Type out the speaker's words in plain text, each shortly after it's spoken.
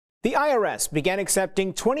The IRS began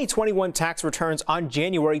accepting 2021 tax returns on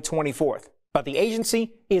January 24th, but the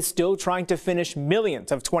agency is still trying to finish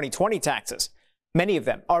millions of 2020 taxes. Many of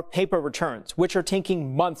them are paper returns, which are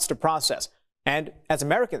taking months to process. And as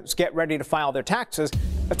Americans get ready to file their taxes,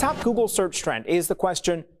 a top Google search trend is the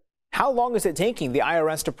question, how long is it taking the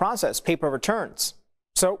IRS to process paper returns?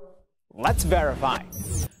 So let's verify.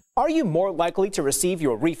 Are you more likely to receive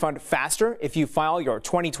your refund faster if you file your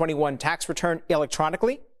 2021 tax return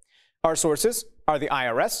electronically? Our sources are the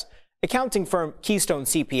IRS, accounting firm Keystone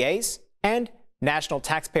CPAs, and National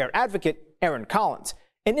Taxpayer Advocate Aaron Collins,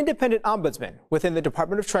 an independent ombudsman within the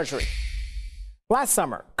Department of Treasury. Last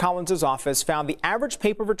summer, Collins' office found the average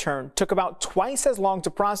paper return took about twice as long to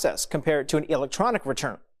process compared to an electronic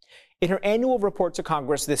return. In her annual report to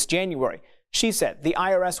Congress this January, she said the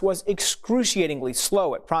IRS was excruciatingly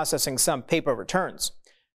slow at processing some paper returns.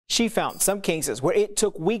 She found some cases where it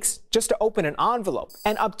took weeks just to open an envelope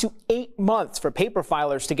and up to 8 months for paper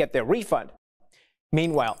filers to get their refund.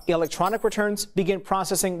 Meanwhile, electronic returns begin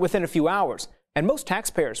processing within a few hours, and most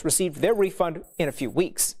taxpayers received their refund in a few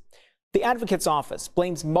weeks. The advocate's office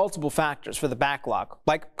blames multiple factors for the backlog,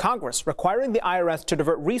 like Congress requiring the IRS to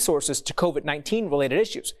divert resources to COVID-19 related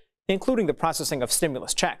issues, including the processing of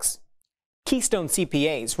stimulus checks. Keystone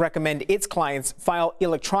CPAs recommend its clients file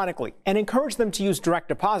electronically and encourage them to use direct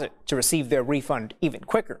deposit to receive their refund even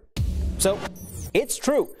quicker. So, it's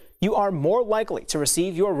true, you are more likely to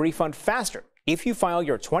receive your refund faster if you file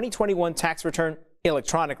your 2021 tax return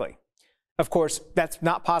electronically. Of course, that's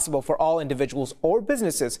not possible for all individuals or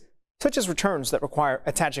businesses, such as returns that require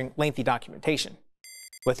attaching lengthy documentation.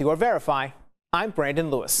 With your Verify, I'm Brandon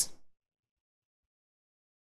Lewis.